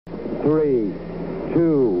3,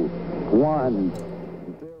 2, 1.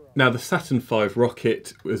 Now, the Saturn V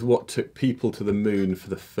rocket was what took people to the moon for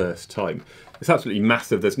the first time. It's absolutely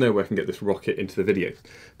massive. There's no way I can get this rocket into the video.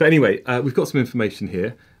 But anyway, we've got some information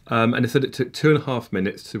here. And it said it took 2.5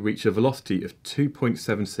 minutes to reach a velocity of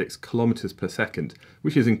 2.76 kilometers per second,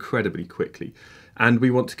 which is incredibly quickly. And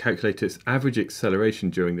we want to calculate its average acceleration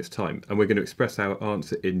during this time. And we're going to express our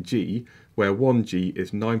answer in g, where 1g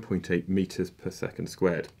is 9.8 meters per second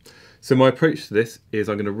squared. So my approach to this is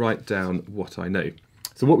I'm going to write down what I know.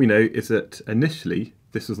 So what we know is that initially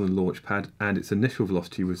this was on the launch pad and its initial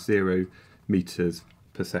velocity was 0 meters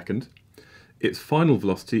per second. Its final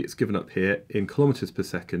velocity, it's given up here in kilometers per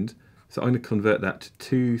second, so I'm going to convert that to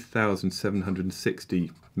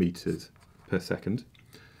 2,760 meters per second.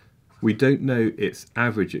 We don't know its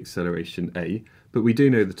average acceleration A, but we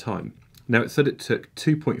do know the time. Now it said it took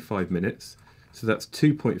 2.5 minutes, so that's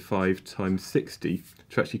 2.5 times 60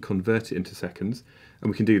 to actually convert it into seconds,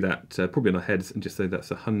 and we can do that probably in our heads and just say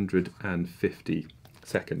that's 150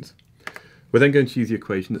 seconds. We're then going to use the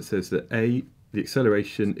equation that says that A, the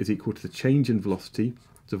acceleration is equal to the change in velocity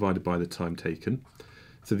divided by the time taken.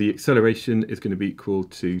 So the acceleration is going to be equal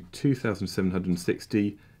to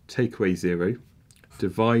 2,760 take away 0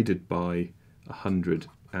 divided by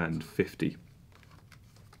 150.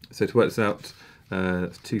 So to work this out,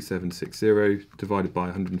 that's 2,760 divided by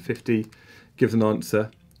 150 gives an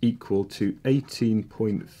answer equal to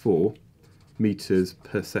 18.4 meters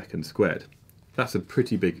per second squared. That's a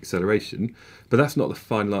pretty big acceleration, but that's not the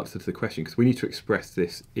final answer to the question because we need to express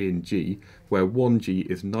this in g, where 1g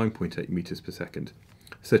is 9.8 meters per second.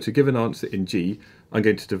 So to give an answer in g, I'm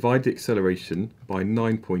going to divide the acceleration by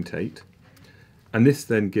 9.8, and this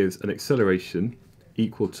then gives an acceleration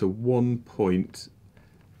equal to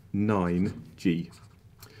 1.9g.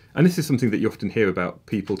 And this is something that you often hear about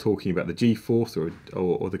people talking about the g-force or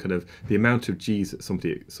the kind of the amount of g's that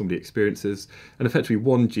somebody experiences. And effectively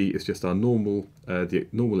 1g is just our normal, the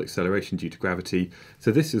normal acceleration due to gravity.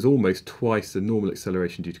 So this is almost twice the normal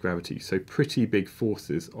acceleration due to gravity. So pretty big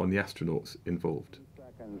forces on the astronauts involved.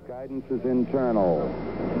 Guidance is internal.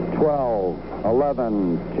 12,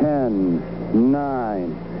 11, 10,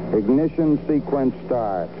 9. Ignition sequence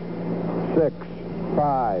starts. 6,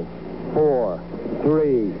 5, 4,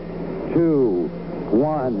 3, 2,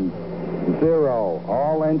 1, 0.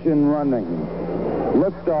 All engine running.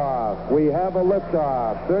 Liftoff. We have a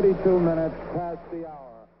liftoff. 32 minutes past the hour.